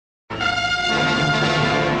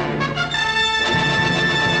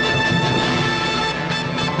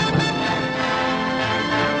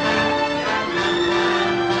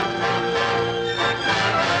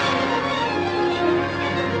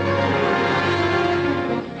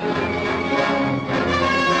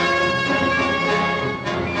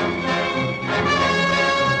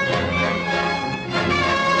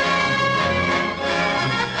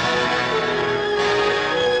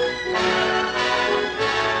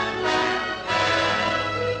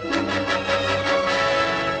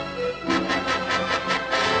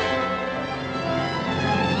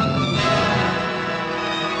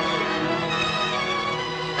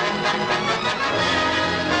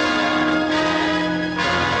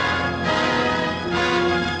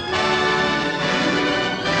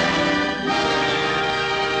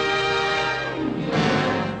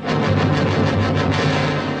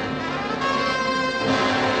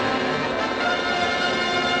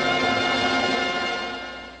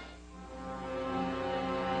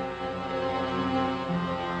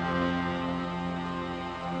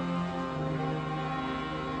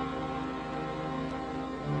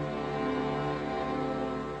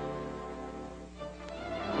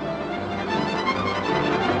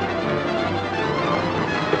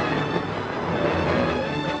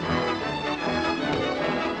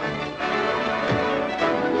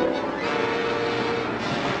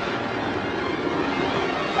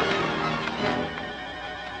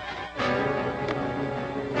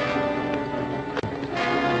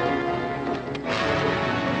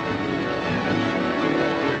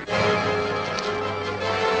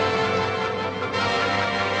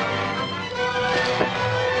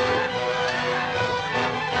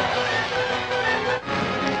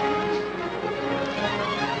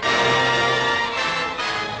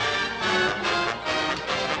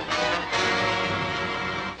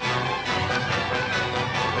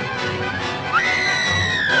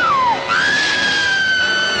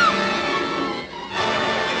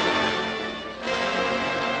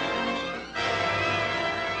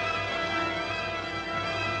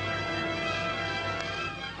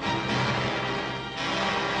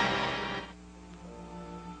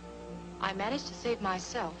I managed to save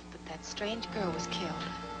myself, but that strange girl was killed.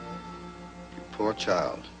 You poor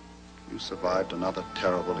child. You survived another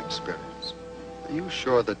terrible experience. Are you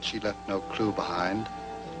sure that she left no clue behind?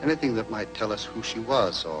 Anything that might tell us who she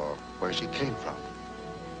was or where she came from?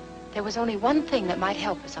 There was only one thing that might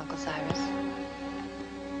help us, Uncle Cyrus.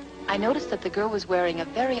 I noticed that the girl was wearing a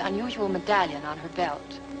very unusual medallion on her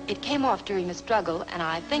belt. It came off during the struggle, and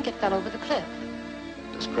I think it fell over the cliff.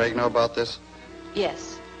 Does Craig know about this?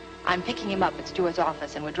 Yes. I'm picking him up at Stewart's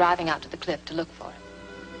office, and we're driving out to the cliff to look for him.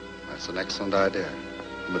 That's an excellent idea.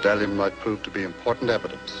 The medallion might prove to be important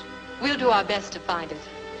evidence. We'll do our best to find it.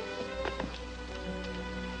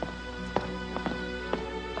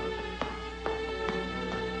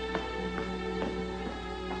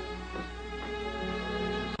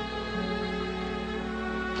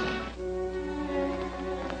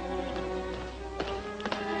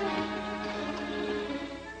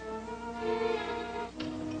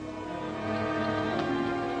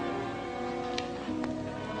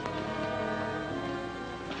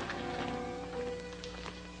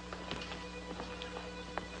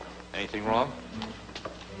 Anything wrong?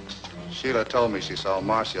 Sheila told me she saw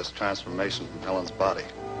Marcia's transformation from Helen's body.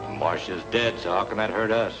 Marcia's dead, so how can that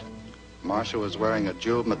hurt us? Marcia was wearing a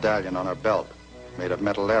jeweled medallion on her belt, made of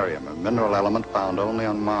metallarium, a mineral element found only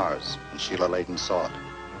on Mars, and Ciro Layton saw it.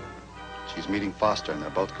 She's meeting Foster, and they're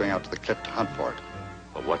both going out to the cliff to hunt for it.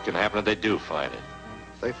 But what can happen if they do find it?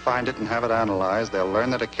 If they find it and have it analyzed, they'll learn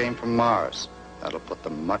that it came from Mars. That'll put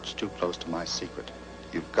them much too close to my secret.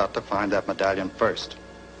 You've got to find that medallion first.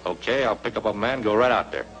 Okay, I'll pick up a man and go right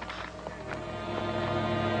out there.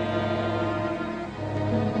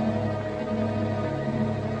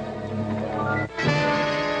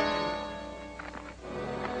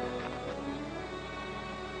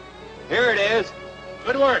 Here it is.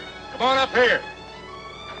 Good work. Come on up here.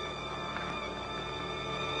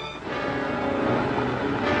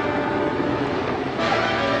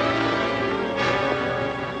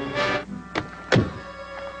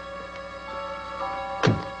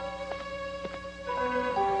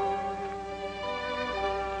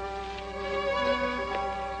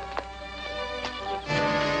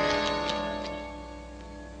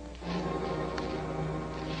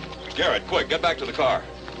 Garrett, quick, get back to the car.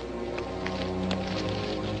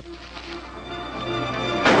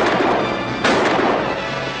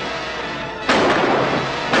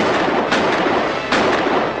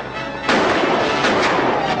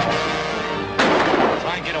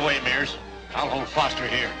 Try and get away, Mears. I'll hold Foster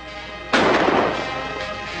here.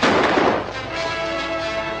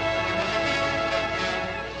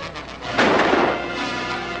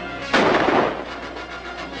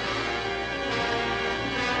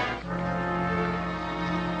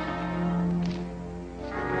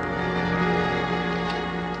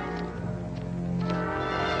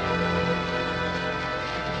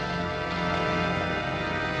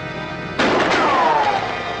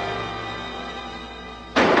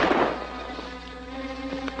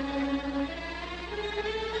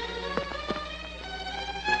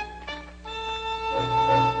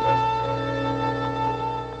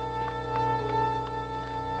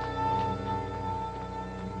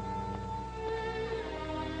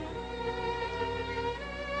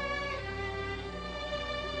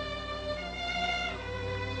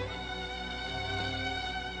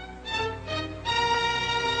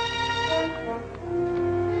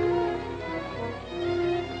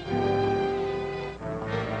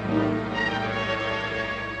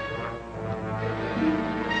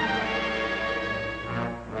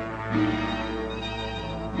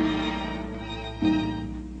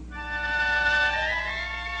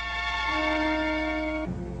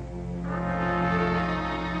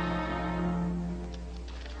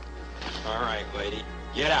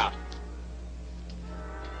 Get out.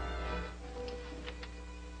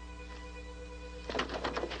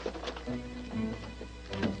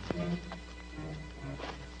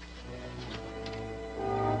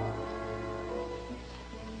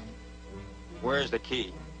 Where's the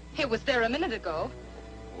key? It was there a minute ago.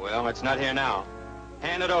 Well, it's not here now.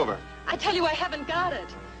 Hand it over. I tell you, I haven't got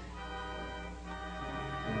it.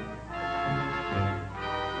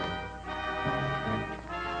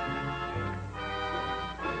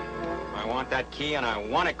 I want that key, and I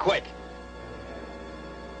want it quick.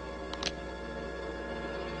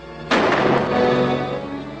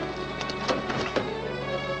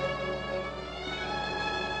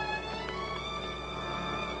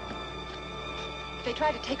 They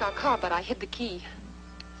tried to take our car, but I hid the key.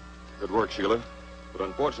 Good work, Sheila. But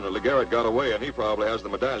unfortunately, Garrett got away, and he probably has the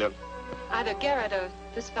medallion. Either Garrett or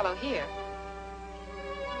this fellow here.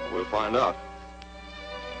 We'll find out.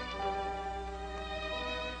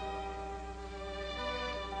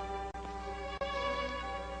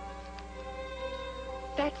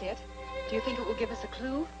 that's it. Do you think it will give us a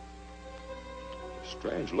clue?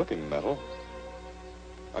 Strange-looking metal.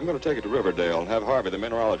 I'm going to take it to Riverdale and have Harvey, the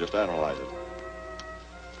mineralogist, analyze it.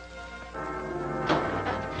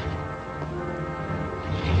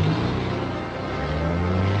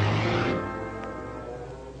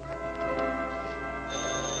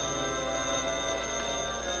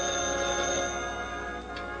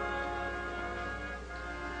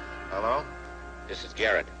 Hello? This is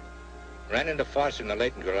Garrett. Ran into Foster and the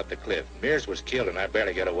Layton girl up the cliff. Mears was killed and I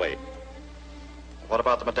barely got away. What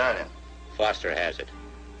about the medallion? Foster has it.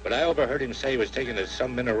 But I overheard him say he was taking it to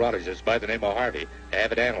some mineralogist by the name of Harvey to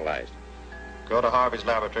have it analyzed. Go to Harvey's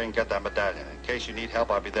laboratory and get that medallion. In case you need help,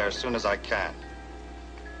 I'll be there as soon as I can.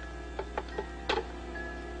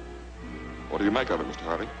 What do you make of it, Mr.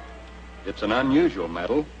 Harvey? It's an unusual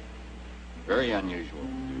metal. Very unusual.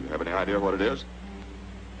 Do you have any idea what it is?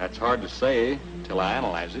 That's hard to say till I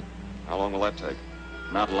analyze it. How long will that take?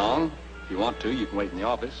 Not long. If you want to, you can wait in the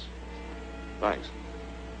office. Thanks.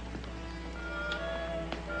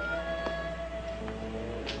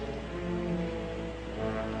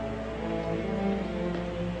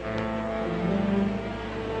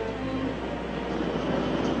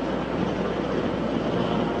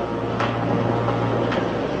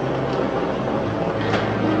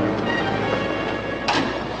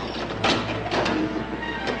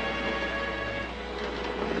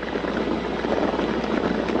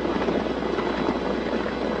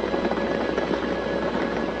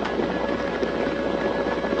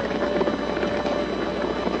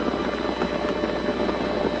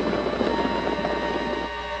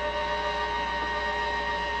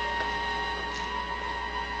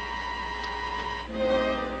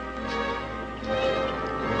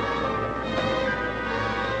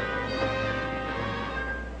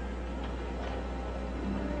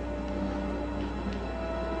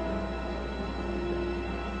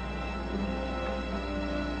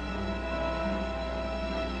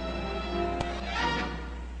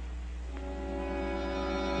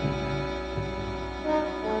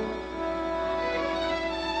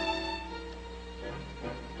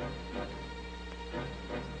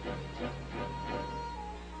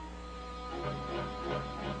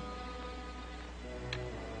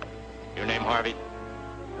 Your name Harvey?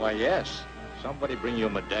 Why, yes. Somebody bring you a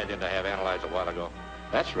medallion to have analyzed a while ago.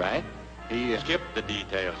 That's right. He, Skip the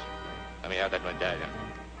details. Let me have that medallion.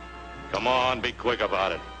 Come on, be quick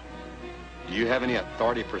about it. Do you have any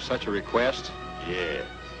authority for such a request? Yeah,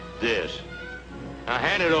 this. Now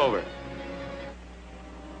hand it over.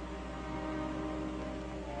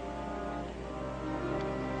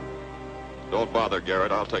 Don't bother,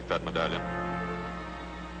 Garrett. I'll take that medallion.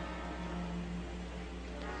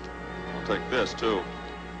 I'll take this, too.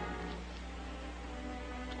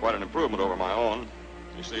 It's quite an improvement over my own.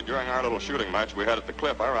 You see, during our little shooting match we had at the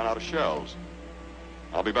cliff, I ran out of shells.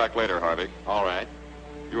 I'll be back later, Harvey. All right.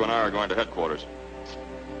 You and I are going to headquarters.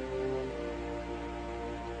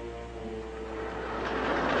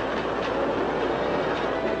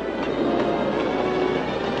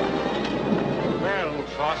 Well,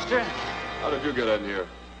 Foster, How did you get in here?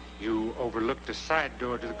 you overlooked the side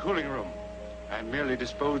door to the cooling room. I merely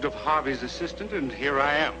disposed of Harvey's assistant, and here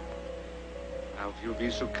I am. Now, if you'll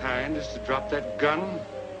be so kind as to drop that gun,